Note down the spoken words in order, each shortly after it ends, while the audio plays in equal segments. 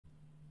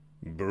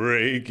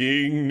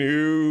Breaking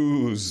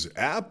news!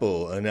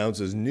 Apple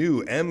announces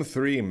new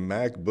M3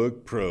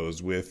 MacBook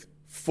Pros with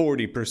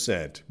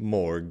 40%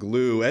 more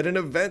glue. At an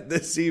event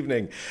this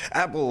evening,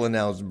 Apple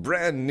announced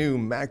brand new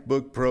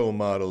MacBook Pro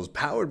models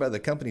powered by the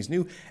company's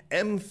new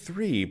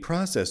M3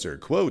 processor.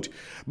 Quote,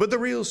 "But the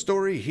real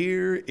story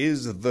here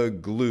is the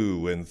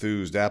glue,"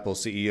 enthused Apple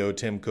CEO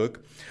Tim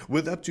Cook.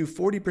 With up to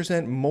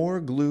 40% more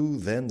glue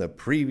than the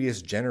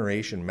previous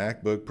generation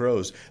MacBook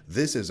Pros,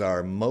 this is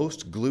our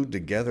most glued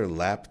together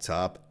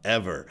laptop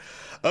ever.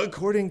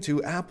 According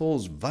to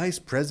Apple's Vice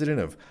President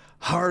of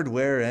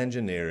Hardware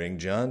Engineering,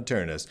 John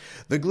Turnus,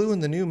 the glue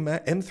in the new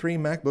M3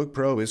 MacBook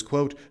Pro is,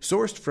 quote,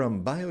 "sourced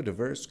from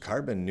biodiverse,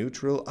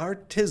 carbon-neutral,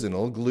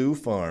 artisanal glue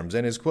farms,"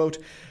 and is, quote,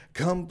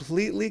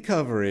 "completely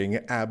covering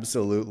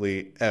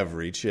absolutely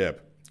every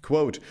chip."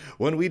 Quote,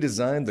 "When we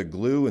designed the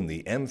glue in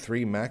the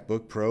M3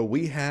 MacBook Pro,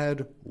 we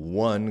had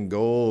one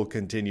goal,"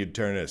 continued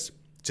Turnus,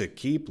 "to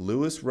keep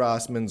Louis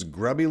Rossman's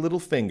grubby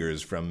little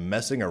fingers from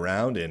messing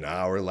around in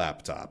our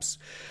laptops.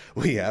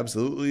 We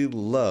absolutely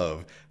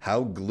love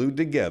how glued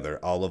together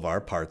all of our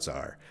parts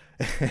are.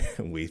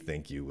 We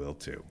think you will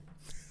too."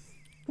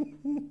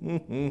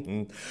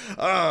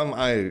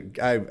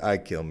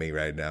 I kill me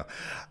right now.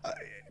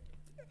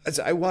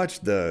 I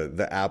watched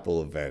the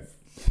Apple event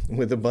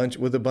with a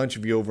bunch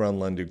of you over on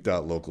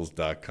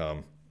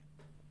Lunduke.locals.com,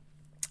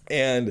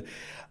 and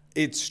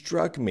it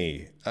struck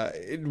me.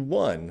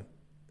 One,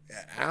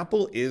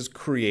 Apple is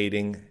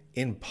creating,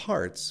 in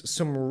parts,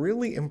 some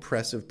really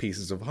impressive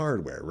pieces of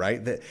hardware,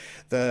 right?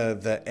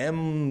 The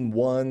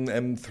M1,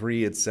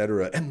 M3,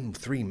 etc.,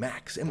 M3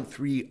 Max,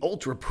 M3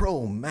 Ultra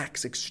Pro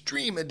Max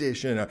Extreme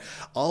Edition,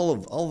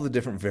 all the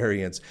different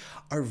variants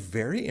are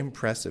very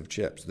impressive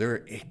chips.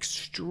 They're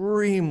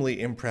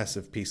extremely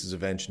impressive pieces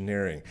of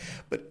engineering.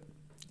 But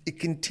it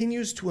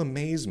continues to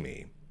amaze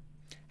me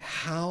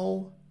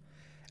how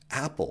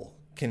Apple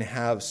can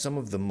have some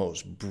of the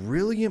most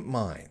brilliant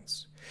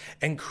minds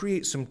and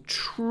create some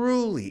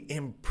truly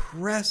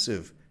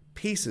impressive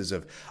pieces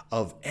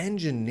of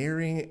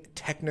engineering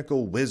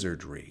technical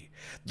wizardry.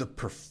 The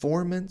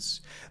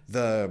performance,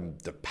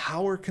 the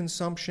power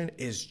consumption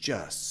is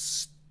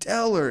just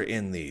stellar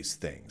in these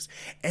things.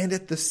 And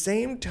at the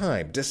same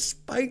time,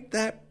 despite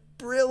that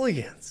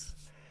brilliance,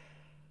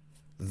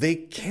 they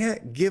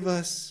can't give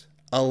us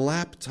a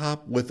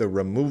laptop with a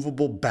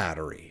removable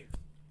battery.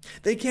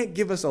 They can't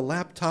give us a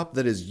laptop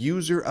that is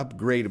user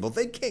upgradable.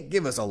 They can't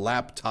give us a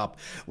laptop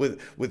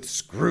with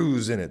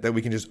screws in it that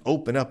we can just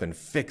open up and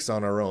fix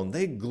on our own.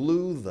 They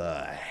glue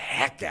the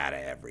heck out of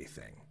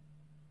everything.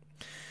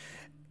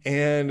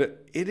 And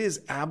it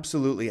is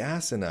absolutely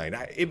asinine.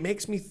 It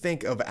makes me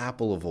think of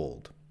Apple of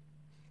old.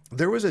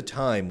 There was a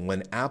time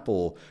when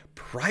Apple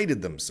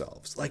prided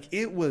themselves. Like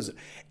it was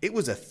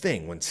a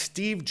thing. When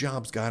Steve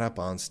Jobs got up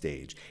on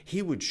stage,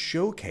 he would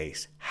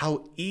showcase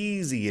how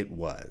easy it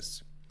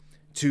was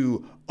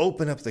to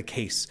open up the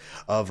case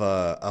of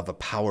a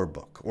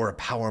PowerBook or a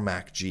Power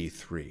Mac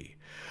G3,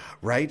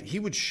 right? He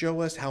would show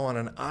us how on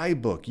an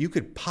iBook you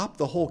could pop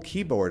the whole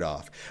keyboard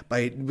off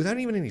without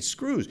even any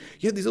screws.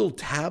 You had these little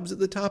tabs at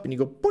the top and you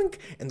go boink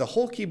and the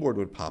whole keyboard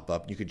would pop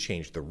up. You could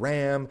change the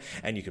RAM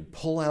and you could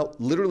pull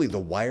out literally the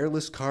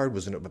wireless card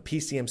was a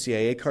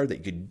PCMCIA card that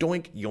you could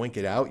yoink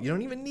it out. You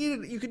don't even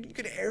need it. You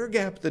could air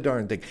gap the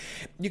darn thing.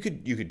 You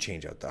could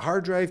change out the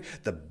hard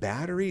drive, the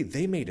battery.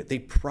 They made it. They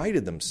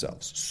prided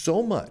themselves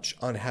so much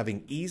on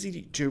having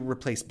easy to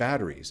replace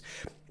batteries.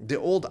 The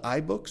old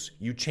iBooks,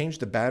 you change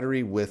the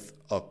battery with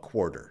a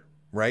quarter,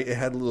 right? It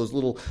had those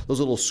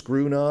little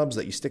screw knobs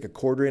that you stick a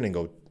quarter in and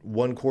go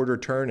 1 quarter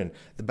turn, and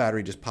the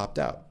battery just popped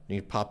out.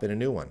 You pop in a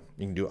new one.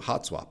 You can do it,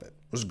 hot swap it.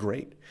 It was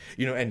great,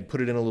 and put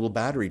it in a little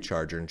battery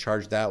charger and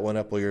charge that one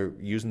up while you're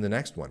using the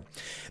next one.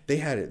 They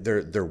had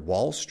their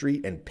Wall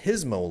Street and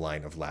Pismo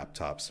line of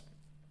laptops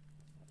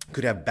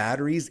could have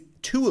batteries,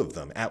 2 of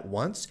them at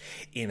once,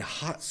 in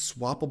hot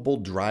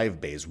swappable drive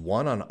bays,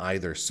 one on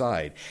either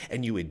side,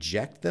 and you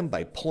eject them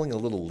by pulling a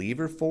little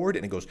lever forward,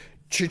 and it goes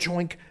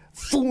choink,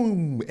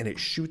 boom, and it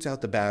shoots out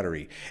the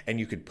battery. And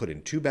you could put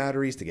in 2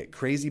 batteries to get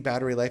crazy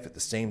battery life at the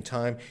same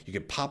time. You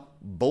could pop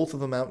both of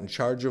them out and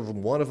charge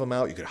one of them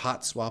out. You could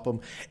hot swap them.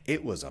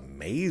 It was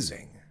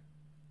amazing.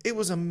 It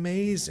was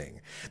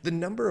amazing. The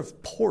number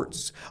of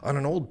ports on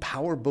an old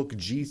PowerBook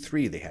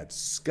G3, they had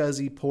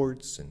SCSI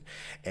ports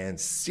and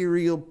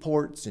serial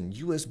ports and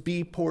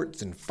USB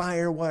ports and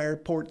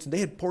FireWire ports. And they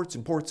had ports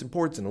and ports and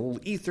ports and a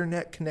little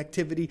Ethernet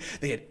connectivity.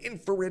 They had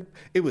infrared.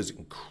 It was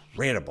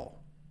incredible.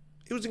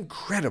 It was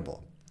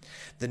incredible.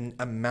 The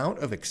amount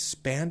of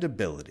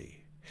expandability,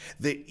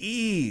 the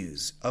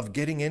ease of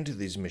getting into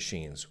these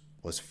machines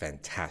was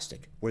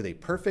fantastic. Were they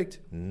perfect?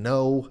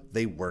 No,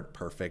 they weren't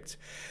perfect.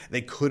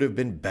 They could have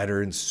been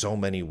better in so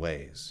many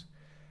ways.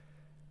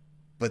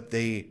 But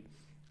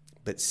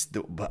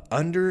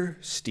under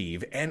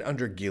Steve and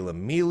under Gil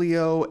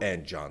Amelio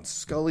and John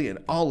Scully and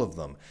all of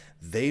them,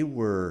 they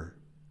were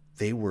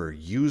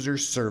user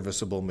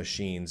serviceable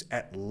machines,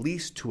 at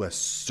least to a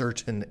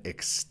certain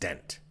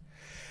extent.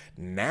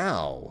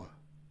 Now,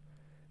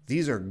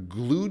 these are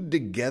glued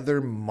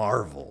together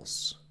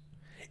marvels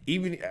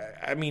Even,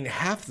 I mean,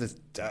 half the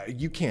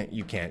you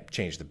can't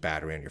change the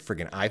battery on your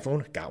friggin'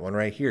 iPhone. Got one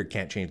right here.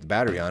 Can't change the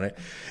battery on it.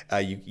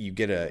 You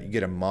get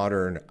a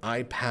modern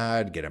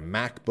iPad, get a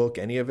MacBook,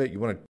 any of it. You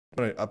want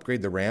to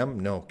upgrade the RAM?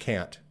 No,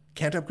 can't.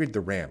 Can't upgrade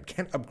the RAM.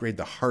 Can't upgrade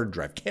the hard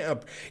drive.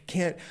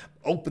 Can't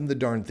open the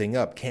darn thing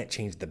up. Can't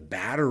change the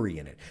battery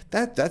in it.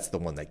 That's the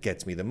one that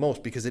gets me the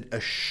most, because it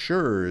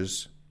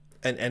assures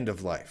an end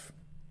of life.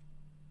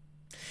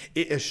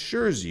 It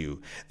assures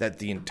you that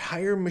the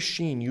entire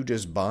machine you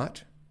just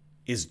bought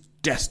is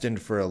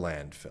destined for a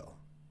landfill.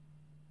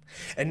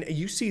 And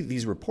you see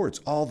these reports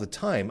all the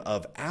time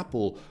of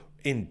Apple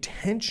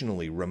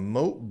intentionally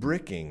remote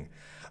bricking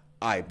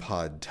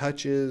iPod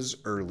Touches,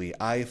 early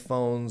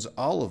iPhones,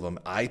 all of them,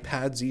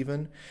 iPads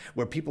even,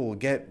 where people will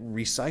get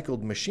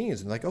recycled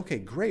machines and like, okay,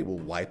 great, we'll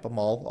wipe them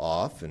all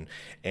off and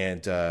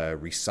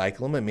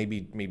recycle them, and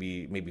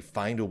maybe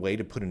find a way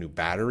to put a new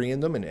battery in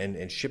them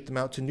and ship them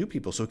out to new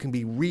people so it can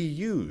be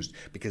reused,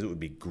 because it would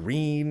be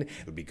green,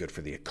 it would be good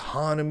for the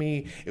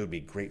economy, it would be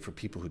great for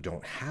people who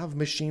don't have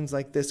machines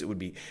like this. It would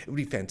be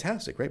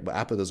fantastic, right? But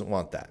Apple doesn't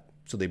want that,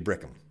 so they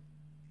brick them.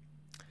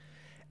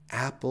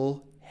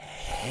 Apple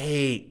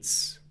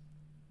hates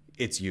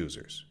its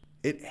users.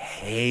 It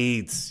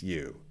hates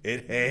you.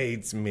 It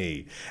hates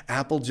me.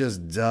 Apple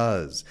just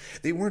does.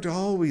 They weren't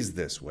always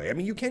this way. I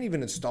mean, you can't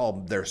even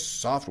install their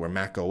software,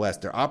 Mac OS,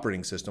 their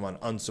operating system, on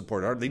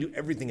unsupported hardware. They do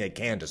everything they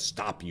can to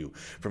stop you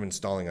from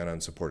installing on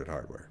unsupported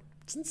hardware.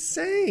 It's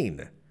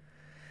insane.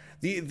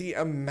 The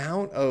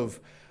amount of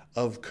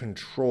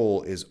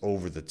control is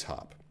over the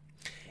top.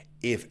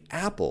 If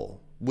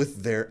Apple,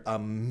 with their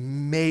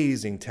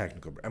amazing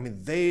technical, I mean,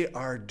 they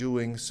are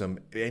doing some,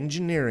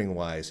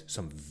 engineering-wise,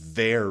 some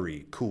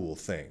very cool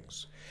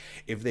things.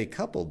 If they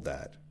coupled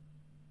that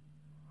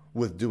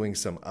with doing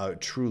some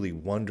truly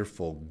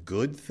wonderful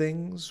good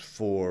things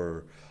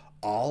for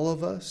all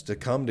of us to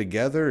come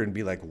together and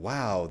be like,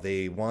 wow,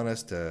 they want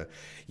us to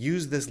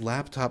use this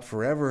laptop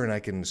forever, and I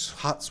can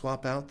hot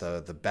swap out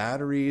the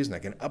batteries, and I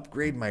can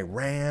upgrade my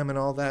RAM and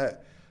all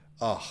that.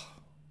 Oh,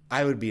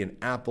 I would be an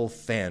Apple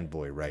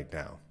fanboy right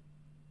now.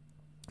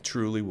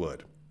 Truly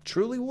would.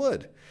 Truly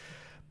would.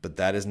 But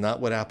that is not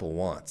what Apple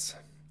wants.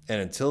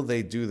 And until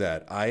they do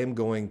that, I am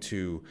going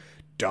to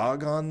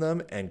dog on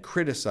them and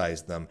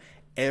criticize them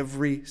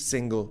every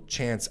single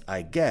chance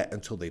I get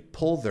until they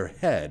pull their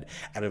head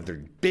out of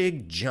their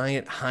big,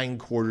 giant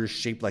hindquarters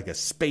shaped like a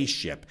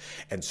spaceship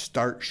and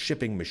start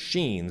shipping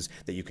machines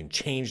that you can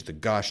change the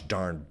gosh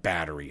darn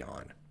battery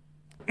on.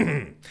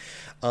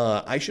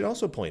 I should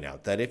also point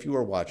out that if you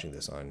are watching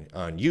this on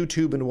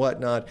YouTube and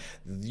whatnot,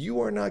 you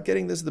are not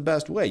getting this the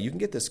best way. You can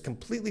get this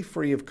completely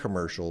free of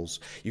commercials.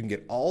 You can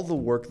get all the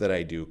work that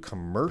I do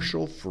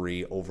commercial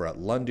free over at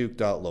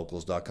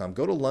lunduke.locals.com.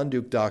 Go to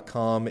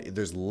lunduke.com.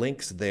 There's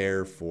links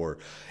there for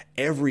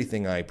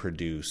everything I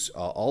produce,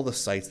 all the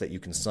sites that you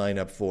can sign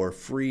up for,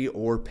 free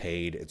or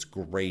paid. It's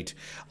great.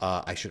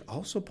 I should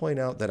also point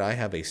out that I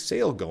have a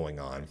sale going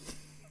on.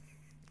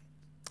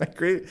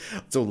 Great.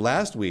 So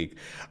last week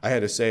I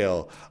had a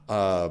sale.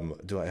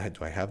 Do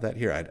I have that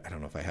here? I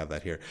don't know if I have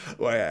that here.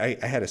 Well,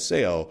 I had a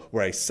sale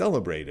where I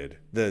celebrated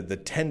the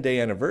 10-day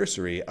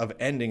anniversary of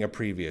ending a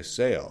previous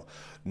sale.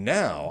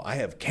 Now I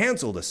have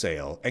canceled a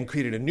sale and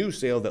created a new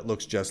sale that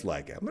looks just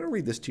like it. I'm going to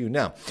read this to you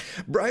now.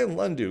 Brian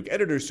Lunduke,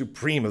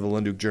 editor-supreme of the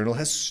Lunduke Journal,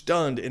 has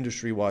stunned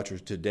industry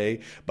watchers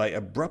today by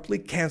abruptly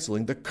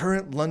canceling the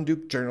current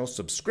Lunduke Journal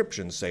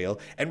subscription sale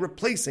and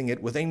replacing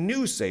it with a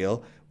new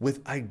sale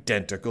with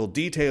identical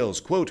details.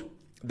 Quote,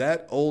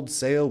 "That old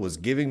sale was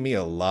giving me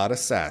a lot of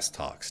sass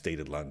talk,"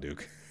 stated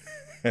Lunduke.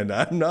 And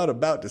I'm not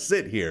about to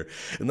sit here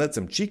and let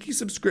some cheeky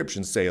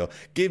subscription sale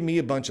give me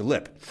a bunch of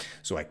lip.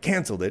 So I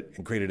canceled it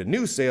and created a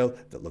new sale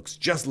that looks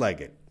just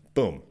like it.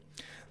 Boom.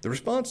 The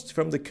response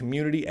from the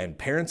community and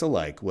parents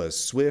alike was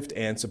swift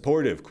and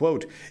supportive.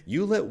 Quote,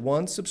 "You let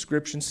one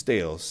subscription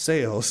sale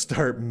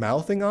start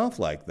mouthing off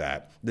like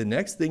that, the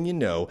next thing you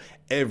know,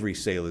 every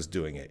sale is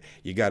doing it.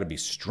 You got to be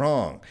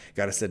strong.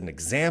 Got to set an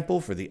example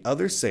for the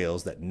other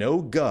sales that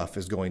no guff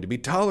is going to be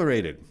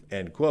tolerated."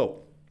 End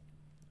quote.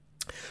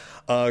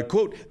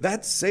 Quote,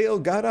 "That sale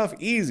got off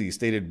easy,"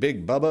 stated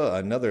Big Bubba,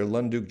 another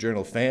Lunduke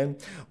Journal fan.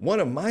 "One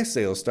of my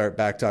sales start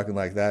back talking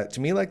like that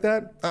to me like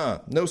that?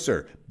 No,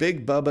 sir.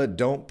 Big Bubba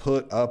don't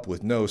put up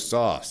with no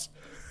sauce."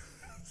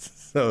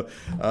 So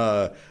he's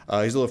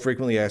a little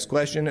frequently asked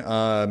question.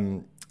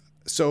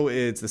 So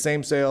it's the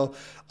same sale?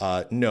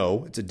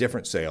 No, it's a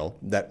different sale.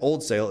 That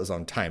old sale is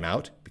on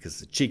timeout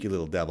because it's a cheeky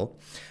little devil.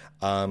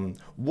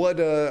 What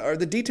are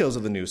the details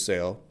of the new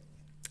sale?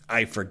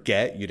 I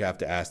forget. You'd have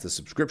to ask the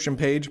subscription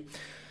page.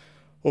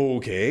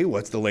 Okay,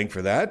 what's the link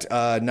for that?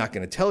 Not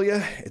going to tell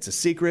you. It's a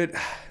secret.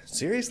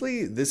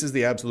 Seriously? This is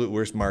the absolute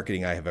worst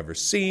marketing I have ever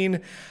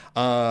seen.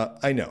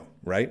 I know,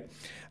 right?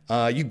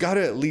 You got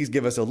to at least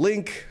give us a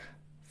link.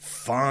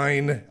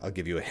 Fine. I'll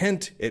give you a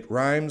hint. It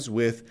rhymes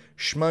with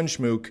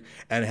schmunschmook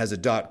and has a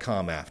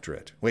 .com after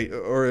it. Wait,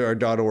 or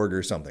 .org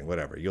or something,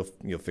 whatever.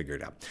 You'll figure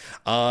it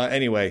out.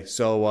 Anyway,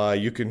 so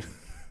you can...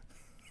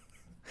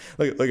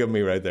 Look at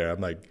me right there.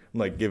 I'm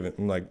like giving.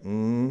 I'm like.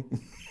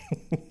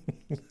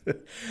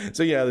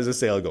 So yeah, there's a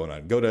sale going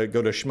on. Go to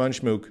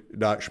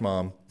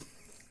schmunschmook.schmom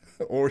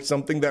or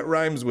something that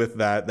rhymes with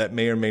that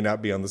may or may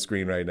not be on the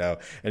screen right now,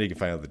 and you can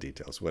find out the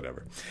details,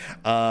 whatever.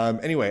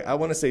 Anyway, I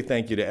want to say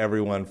thank you to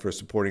everyone for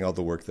supporting all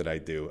the work that I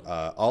do.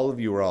 All of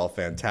you are all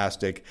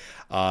fantastic.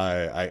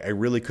 I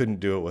really couldn't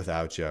do it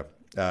without you.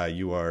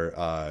 You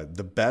are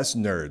the best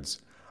nerds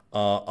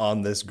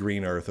on this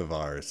green earth of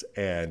ours,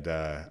 and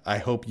I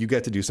hope you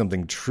get to do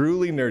something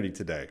truly nerdy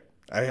today.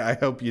 I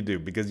hope you do,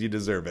 because you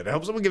deserve it. I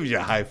hope someone gives you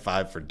a high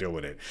five for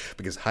doing it,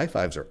 because high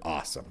fives are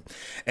awesome.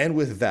 And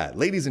with that,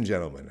 ladies and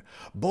gentlemen,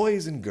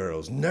 boys and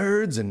girls,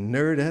 nerds and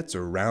nerdettes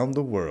around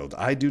the world,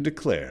 I do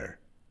declare,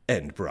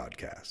 end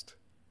broadcast.